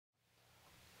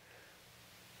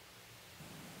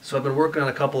So I've been working on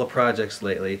a couple of projects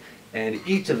lately, and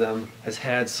each of them has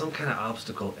had some kind of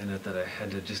obstacle in it that I had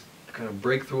to just kind of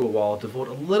break through a wall, devote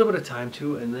a little bit of time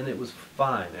to, and then it was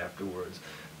fine afterwards.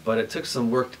 But it took some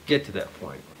work to get to that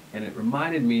point. And it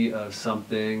reminded me of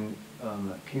something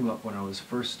that came up when I was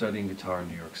first studying guitar in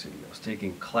New York City. I was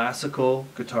taking classical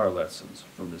guitar lessons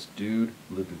from this dude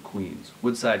who lived in Queens,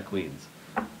 Woodside, Queens.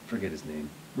 Forget his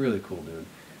name. Really cool dude.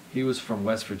 He was from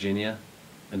West Virginia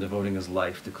and devoting his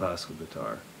life to classical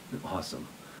guitar. Awesome.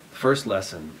 First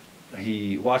lesson,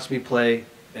 he watched me play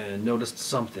and noticed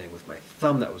something with my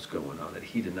thumb that was going on that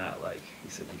he did not like. He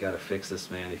said, "You gotta fix this,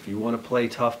 man. If you want to play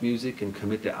tough music and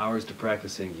commit to hours to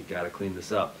practicing, you gotta clean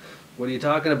this up." "What are you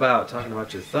talking about?" "Talking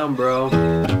about your thumb, bro."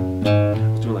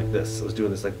 I was doing like this. I was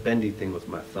doing this like bendy thing with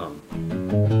my thumb.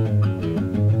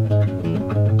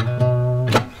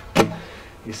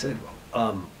 He said,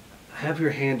 have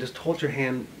your hand, just hold your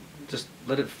hand, just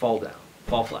let it fall down,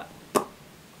 fall flat.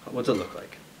 What's it look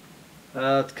like?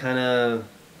 It's kind of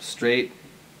straight,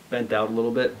 bent out a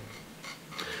little bit.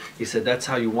 He said, that's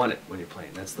how you want it when you're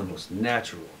playing. That's the most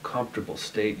natural, comfortable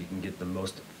state. You can get the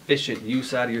most efficient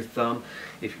use out of your thumb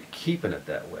if you're keeping it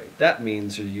that way. That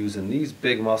means you're using these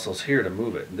big muscles here to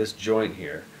move it, this joint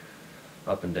here,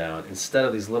 up and down, instead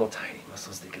of these little tiny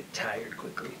muscles that get tired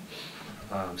quickly.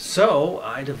 So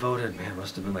I devoted, man,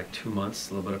 must have been like 2 months,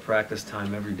 a little bit of practice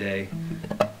time every day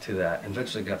to that, and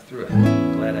eventually got through it.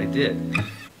 I'm glad I did.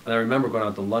 And I remember going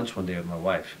out to lunch one day with my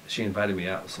wife. She invited me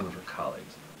out with some of her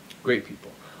colleagues. Great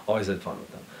people. Always had fun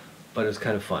with them. But it was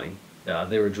kind of funny.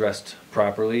 They were dressed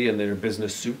properly in their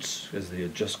business suits, as they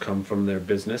had just come from their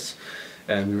business.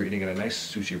 And we were eating at a nice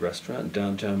sushi restaurant in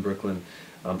downtown Brooklyn.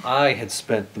 I had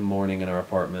spent the morning in our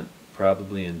apartment,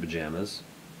 probably in pajamas,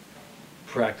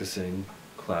 practicing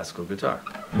classical guitar.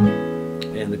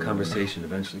 And the conversation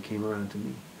eventually came around to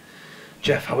me.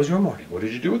 "Jeff, how was your morning? What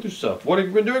did you do with yourself? What have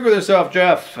you been doing with yourself,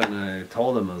 Jeff?" And I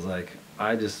told him, I was like,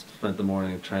 I just spent the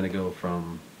morning trying to go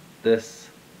from this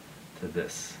to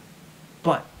this.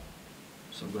 But,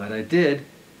 so glad I did.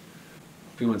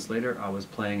 A few months later, I was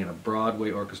playing in a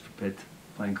Broadway orchestra pit,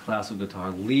 playing classical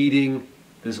guitar, leading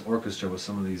this orchestra with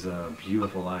some of these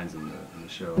beautiful lines in the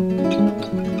show.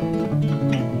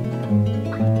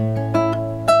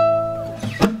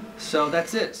 So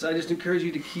that's it. So I just encourage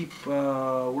you to keep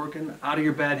working out of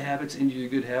your bad habits into your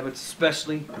good habits,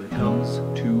 especially when it comes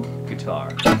to guitar.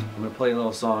 I'm going to play a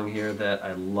little song here that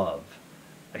I love.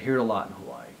 I hear it a lot in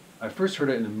Hawaii. I first heard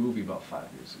it in a movie about 5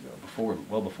 years ago,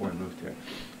 well before I moved here.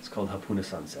 It's called Hapuna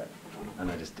Sunset, and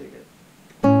I just dig it.